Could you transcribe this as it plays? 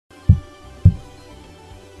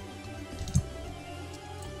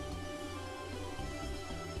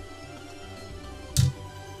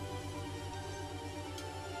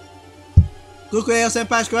Kukueo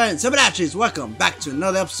Senpai Squad and Subadachis, welcome back to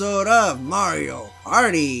another episode of Mario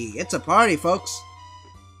Party. It's a party, folks.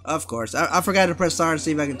 Of course. I forgot to press star to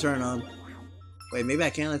see if I can turn it on. Wait, maybe I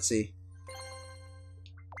can. Let's see.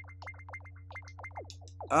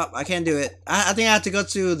 Oh, I can't do it. I think I have to go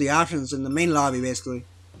to the options in the main lobby, basically.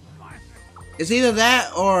 It's either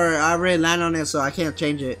that or I already land on it, so I can't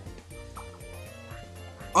change it.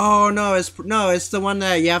 Oh no, it's the one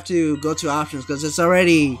that you have to go to options because it's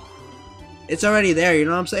already there. You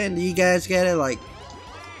know what I'm saying? Do you guys get it? Like,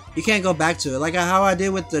 you can't go back to it. Like how I did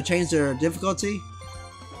with the change their difficulty.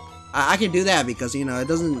 I can do that because you know it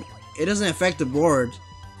doesn't affect the board,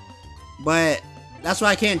 but that's why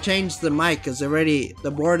I can't change the mic because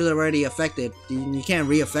the board is already affected. You can't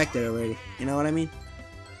re-affect it already. You know what I mean?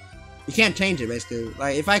 You can't change it basically.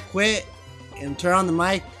 Like if I quit and turn on the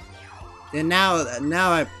mic, then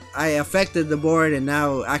now I affected the board and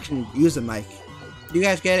now I can use the mic. Do you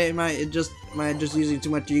guys get it? Am I just using too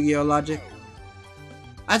much Yu-Gi-Oh logic?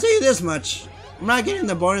 I tell you this much: I'm not getting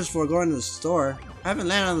the bonus for going to the store. I haven't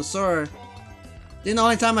landed on the store. Then the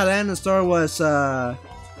only time I landed on the store was did I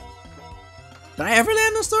ever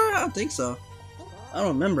land on the store? I don't think so. I don't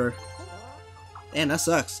remember. Man, that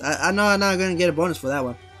sucks. I know I'm not gonna get a bonus for that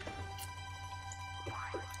one.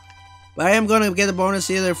 But I am going to get a bonus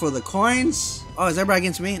either for the coins. Oh, is everybody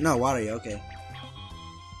against me? No, Watery, okay.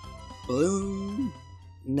 Balloon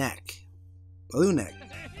neck. Balloon neck.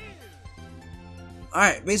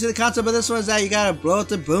 Alright, basically the concept of this one is that you gotta blow up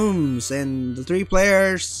the booms. And the 3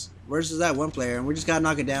 players versus that 1 player. And we just gotta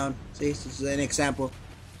knock it down. See, this is an example.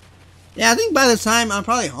 Yeah, I think by the time I'm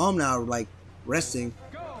probably home now, like, resting.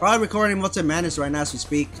 Probably recording Multi Madness right now as we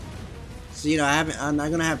speak. So, you know, I'm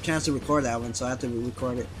not gonna have a chance to record that one, so I have to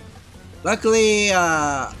record it. Luckily,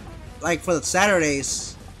 like for the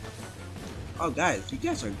Saturdays. Oh, guys, you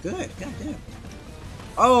guys are good. God damn.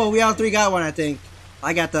 Oh, we all 3 got one, I think.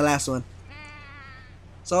 I got the last one.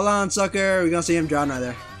 So long, sucker. We're gonna see him drown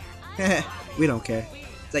right there. We don't care.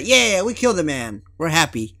 It's like, yeah, we killed the man. We're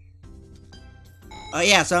happy.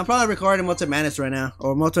 Yeah, so I'm probably recording Multi Madness right now,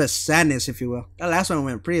 or Multi Sadness, if you will. That last one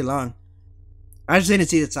went pretty long. I just didn't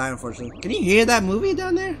see the time, unfortunately. Can you hear that movie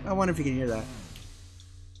down there? I wonder if you can hear that.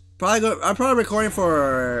 I'm probably recording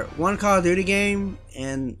for 1 Call of Duty game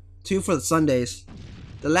and 2 for the Sundays.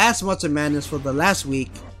 The last Multi Madness for the last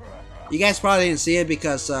week. You guys probably didn't see it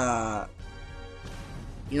because, you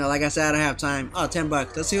know, like I said, I don't have time. Oh, $10.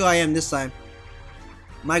 Let's see who I am this time.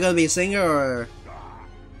 Am I gonna be a singer or?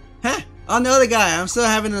 Huh? I'm the other guy. I'm still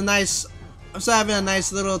having a nice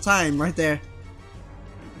little time right there.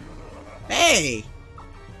 Hey.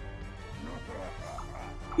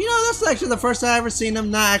 You know, that's actually the first time I ever seen him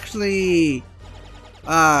not actually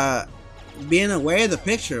being aware of the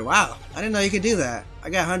picture. Wow, I didn't know you could do that. I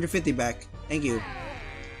got 150 back. Thank you.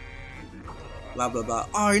 Blah blah blah.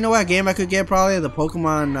 Oh, you know what game I could get? Probably the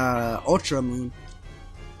Pokemon Ultra Moon.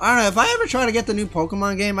 I don't know, if I ever try to get the new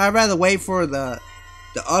Pokemon game, I'd rather wait for the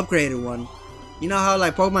upgraded one. You know how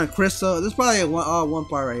like Pokemon Crystal, this is probably one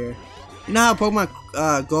part right here. You know how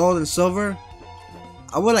Pokemon Gold and Silver,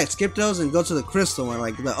 I would like skip those and go to the crystal one,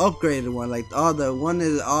 like the upgraded one, like the one that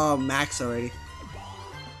is all max already.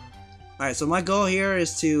 Alright, so my goal here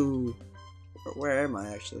is to, where am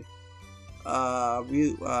I actually?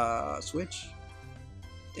 Switch?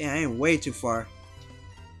 Damn, I am way too far.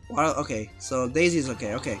 Water, okay, so Daisy's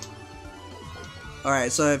okay.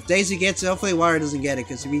 Alright, so if Daisy gets it, hopefully Water doesn't get it,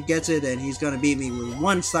 because if he gets it, then he's gonna beat me with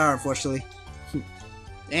 1 star, unfortunately.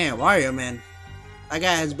 Damn, Wario, man. That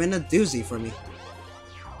guy has been a doozy for me.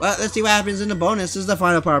 Well, let's see what happens in the bonus. This is the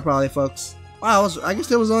final part, probably, folks. Wow, I guess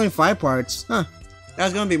there was only 5 parts. Huh. That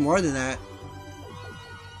was gonna be more than that.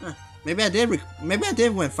 Huh. Maybe I did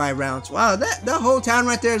win 5 rounds. Wow, that whole town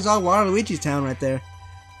right there is all Waluigi's town right there.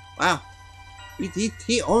 Wow.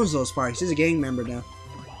 He owns those parts. He's a gang member now.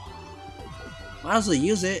 Might as well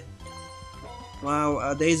use it.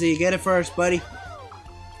 Wow, Daisy, you get it first, buddy.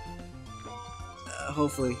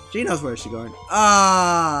 Hopefully. She knows where she's going.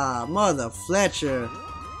 Ah, Mother Fletcher.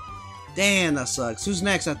 Damn, that sucks. Who's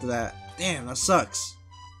next after that? Damn, that sucks.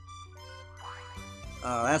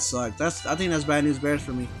 Oh, that sucks. I think that's bad news bears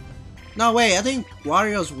for me. No, wait. I think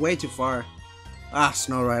Wario's way too far. Ah,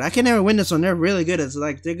 Snow Ride. I can never win this one. They're really good.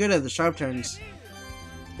 They're good at the sharp turns.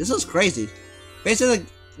 This is crazy. Basically,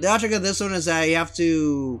 the object of this one is that you have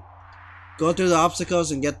to go through the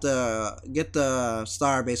obstacles and get the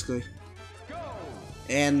star, basically.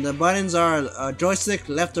 And the buttons are joystick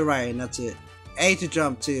left or right, and that's it. A to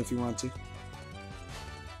jump too if you want to.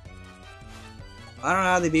 I don't know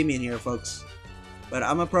how they beat me in here, folks. But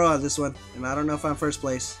I'm a pro at this one, and I don't know if I'm first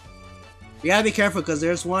place. You gotta be careful because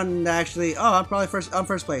there's one that actually. Oh, I'm probably first. I'm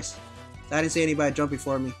first place. I didn't see anybody jump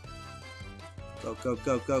before me. Go, go,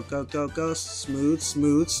 go, go, go, go, go. Smooth,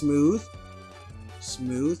 smooth, smooth.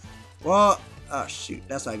 Smooth. Whoa. Oh, shoot.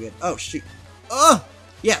 That's not good. Oh, shoot. Oh!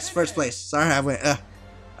 Yes, first place. Sorry, I went. I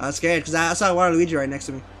was scared because I saw Waluigi right next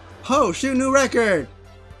to me. Oh, shoot, new record.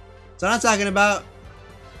 That's what I'm talking about.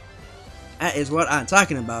 That is what I'm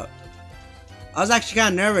talking about. I was actually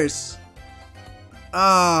kind of nervous.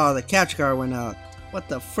 Oh, the capture card went out. What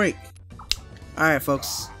the freak? Alright,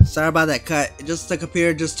 folks. Sorry about that cut. The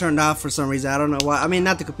computer just turned off for some reason. I don't know why. I mean,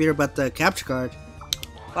 not the computer, but the capture card.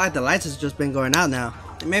 I like the lights has just been going out now.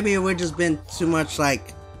 Maybe we've just been too much,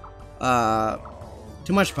 like,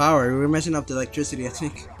 too much power. We're messing up the electricity, I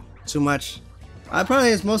think. Too much. Probably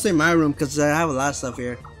it's mostly my room because I have a lot of stuff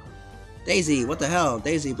here. Daisy, what the hell?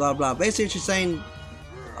 Daisy, blah, blah. Basically, she's saying,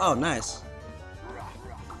 oh, nice.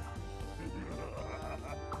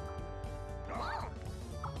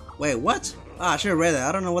 Wait, what? Ah, I should have read that.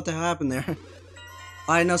 I don't know what the hell happened there.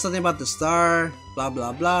 I know something about the star, blah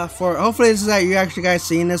blah blah. Hopefully this is that you actually guys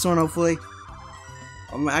seeing this one. Hopefully,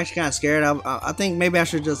 I'm actually kind of scared. I think maybe I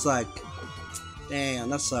should just like,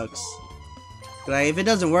 damn, that sucks. But like, if it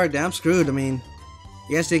doesn't work, then I'm screwed. I mean,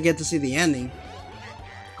 you guys didn't get to see the ending,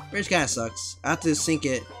 which kind of sucks. I have to sync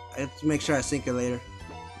it. I have to make sure I sync it later.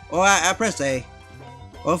 Oh, I pressed A.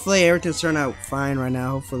 Hopefully everything's turned out fine right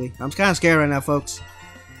now. Hopefully, I'm kind of scared right now, folks.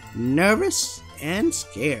 Nervous and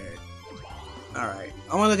scared. Alright,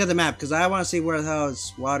 I want to look at the map because I want to see where the hell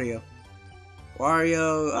is Wario.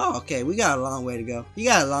 Wario, oh okay, we got a long way to go. You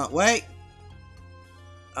got a long, wait.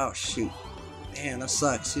 Oh shoot. Damn, that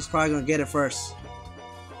sucks. He's probably going to get it first.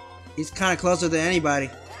 He's kind of closer than anybody.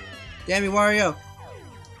 Damn you, Wario.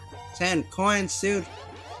 10 coins, dude.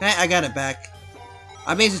 Hey, I got it back.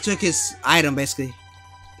 I basically took his item, basically.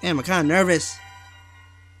 Damn, I'm kind of nervous.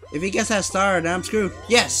 If he gets that star, then I'm screwed.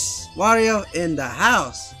 Yes! Wario in the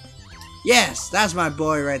house. Yes, that's my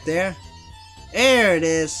boy right there. There it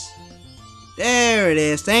is. There it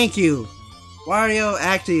is. Thank you. Wario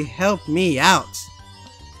actually helped me out.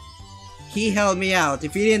 He helped me out.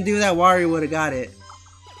 If he didn't do that, Wario would have got it.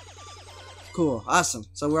 Cool. Awesome.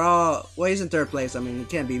 So we're all... Well, he's in third place. I mean, it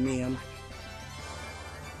can't be me.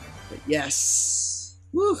 But yes.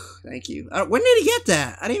 Woo. Thank you. When did he get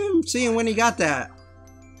that? I didn't even see him when he got that.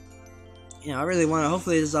 You know, I really want to.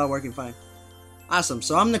 Hopefully this is all working fine. Awesome.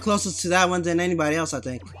 So I'm the closest to that one than anybody else, I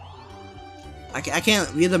think. I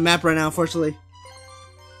can't read the map right now, unfortunately.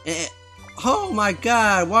 Oh my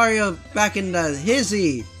god. Wario back in the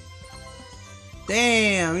hizzy.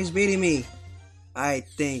 Damn, he's beating me. I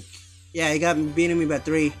think. Yeah, he got me beating me by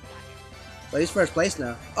 3. But he's first place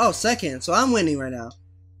now. Oh, second. So I'm winning right now.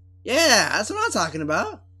 Yeah, that's what I'm talking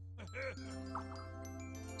about.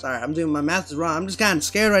 Sorry, I'm doing my math is wrong. I'm just kind of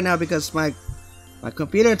scared right now because my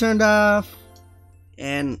computer turned off,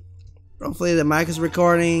 and hopefully the mic is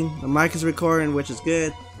recording. The mic is recording, which is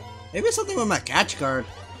good. Maybe it's something with my catch card.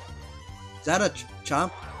 Is that a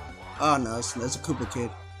chomp? Oh no, it's a Koopa Kid.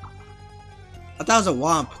 I thought it was a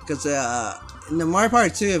Womp because in the Mario Party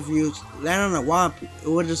 2, if you land on a Womp, it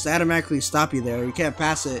would just automatically stop you there. You can't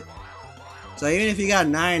pass it. So even if you got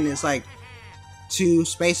 9, it's like 2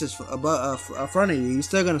 spaces above front of you, you're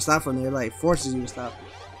still gonna stop from there. Like forces you to stop.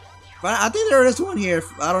 But I think there is one here.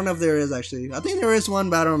 I don't know if there is actually. I think there is one,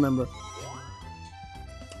 but I don't remember.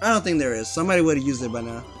 I don't think there is. Somebody would have used it by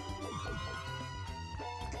now.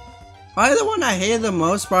 Probably the one I hated the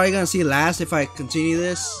most, probably gonna see last if I continue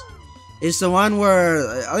this. It's the one where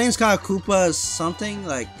I think it's called Koopa something.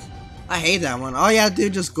 Like I hate that one. All you have to do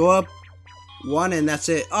is just go up 1 and that's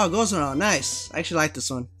it. Oh, it goes around. Nice. I actually like this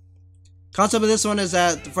one. Concept of this one is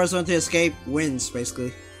that the first one to escape wins,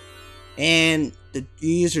 basically. And you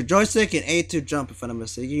use your joystick and A to jump, if I'm not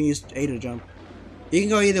mistaken. You can use A to jump. You can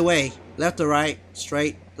go either way. Left or right,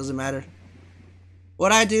 straight, doesn't matter.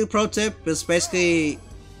 What I do, pro tip, is basically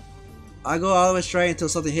I go all the way straight until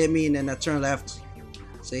something hit me and then I turn left.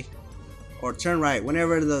 See? Or turn right,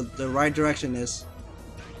 whenever the right direction is.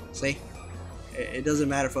 See? It doesn't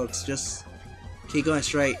matter, folks. Just keep going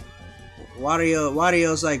straight.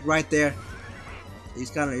 Wario's like right there. He's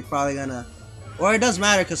probably gonna, or it doesn't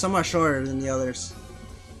matter because some are shorter than the others.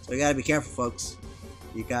 So you gotta be careful, folks.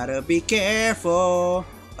 You gotta be careful.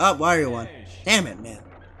 Oh, Wario won. Damn it, man.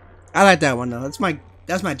 I like that one though. That's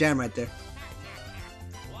my jam right there.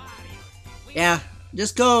 Yeah,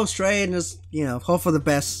 just go straight and just, you know, hope for the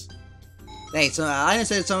best. Hey, so I didn't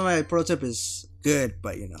say some of my pro tip is good,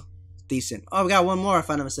 but you know, decent. Oh, we got one more if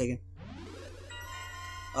I'm not mistaken.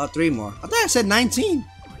 Oh, 3 more. I thought I said 19.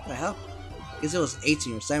 What the hell? I guess it was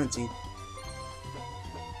 18 or 17.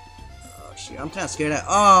 Oh shit, I'm kind of scared of.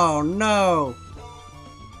 Oh no!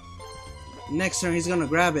 Next turn, he's gonna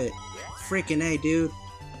grab it. freaking A, dude.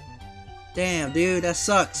 Damn, dude, that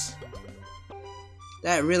sucks.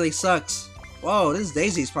 That really sucks. Whoa, this is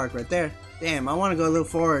Daisy's park right there. Damn, I want to go a little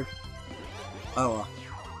forward. Oh, well.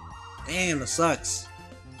 Damn, that sucks.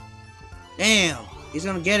 Damn, he's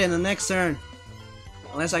gonna get it in the next turn.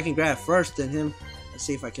 Unless I can grab first than him. Let's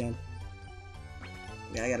see if I can.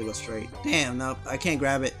 Yeah, I gotta go straight. Damn, nope, I can't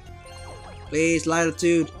grab it. Please,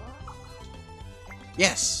 latitude.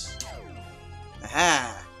 Yes.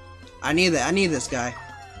 Aha. I need that. I need this guy.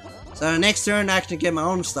 So the next turn, I actually get my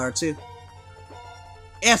own star too.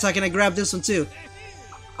 Yes, I can grab this one too.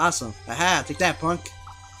 Awesome. Aha, take that, punk.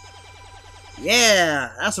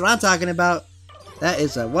 Yeah, that's what I'm talking about. That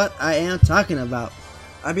is what I am talking about.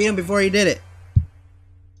 I beat him before he did it.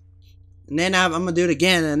 And then I'm gonna do it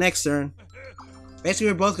again in the next turn.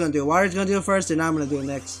 Basically, we're both gonna do it. Water's gonna do it first, and I'm gonna do it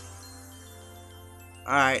next.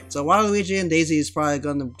 Alright, so Waluigi and Daisy is probably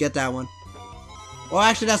gonna get that one. Well,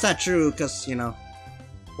 actually, that's not true, because, you know,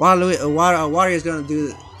 Water is gonna do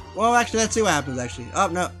it. Well, actually, let's see what happens, actually. Oh,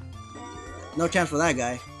 no. No chance for that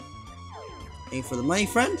guy. Aim for the money,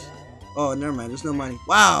 friend? Oh, never mind. There's no money.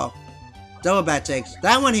 Wow. Double bad takes.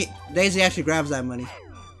 That one, Daisy actually grabs that money.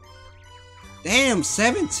 Damn,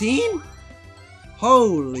 17?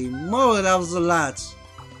 Holy moly, that was a lot.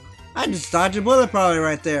 I just dodged a bullet probably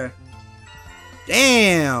right there.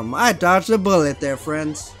 Damn, I dodged a bullet there,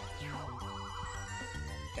 friends.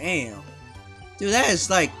 Damn. Dude, that is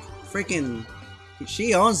like freaking...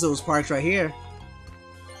 She owns those parks right here.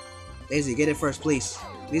 Daisy, get it first, please.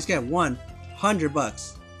 Please get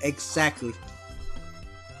 $100. Exactly.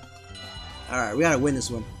 Alright, we gotta win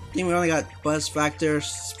this one. I think we only got Buzz Factor,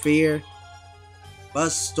 Sphere,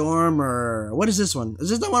 Buzz Storm, or... What is this one? Is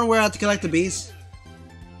this the one where I have to collect the bees?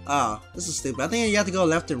 Oh, this is stupid. I think you have to go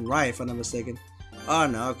left and right, if I'm not mistaken. Oh,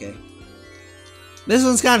 no, okay. This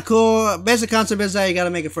one's kind of cool. Basic concept is that you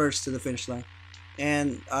gotta make it first to the finish line.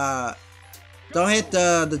 And, don't hit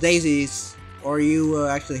the daisies, or you will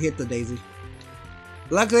actually hit the daisy.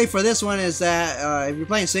 Luckily for this one is that, if you're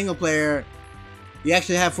playing single player, you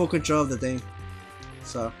actually have full control of the thing.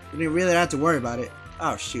 So, you didn't really have to worry about it.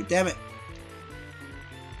 Oh, shoot, damn it.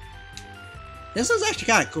 This one's actually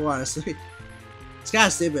kind of cool, honestly. It's kind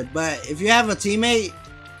of stupid, but if you have a teammate,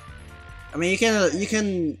 I mean, you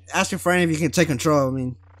can ask your friend if you can take control. I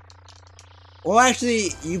mean, well,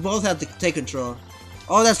 actually, you both have to take control.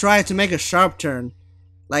 Oh, that's right, to make a sharp turn,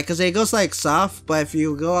 like, cause it goes like soft, but if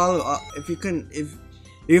you go all, if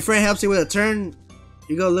your friend helps you with a turn,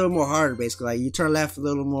 you go a little more harder, basically. Like, you turn left a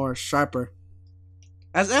little more sharper.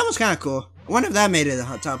 That was kind of cool. I wonder if that made it the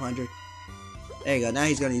top 100. There you go. Now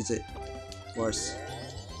he's gonna use it. Of course.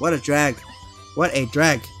 What a drag. What a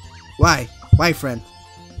drag. Why? Why, friend?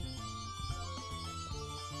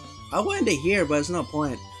 I will end it here, but it's no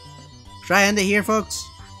point. Should I end it here, folks?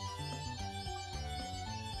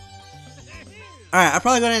 Alright, I'm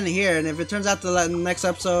probably going to end it here, and if it turns out the next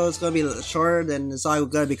episode is going to be shorter, then it's all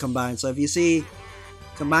going to be combined. So if you see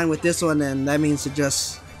combined with this one, then that means it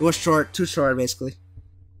was short, too short, basically.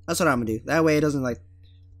 That's what I'm going to do. That way it doesn't, like,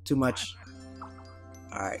 too much.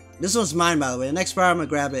 Alright, this one's mine, by the way. The next part, I'm going to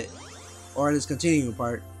grab it. Or this continuing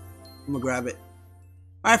part, I'm going to grab it.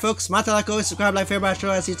 Alright, folks, like always, subscribe, like, favorite, show.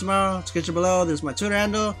 I'll see you tomorrow. Description below, there's my Twitter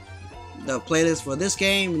handle, the playlist for this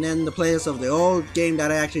game, and then the playlist of the old game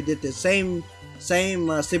that I actually did the same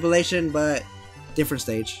stipulation, but different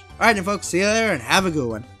stage. Alright then, folks, see you there, and have a good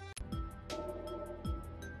one.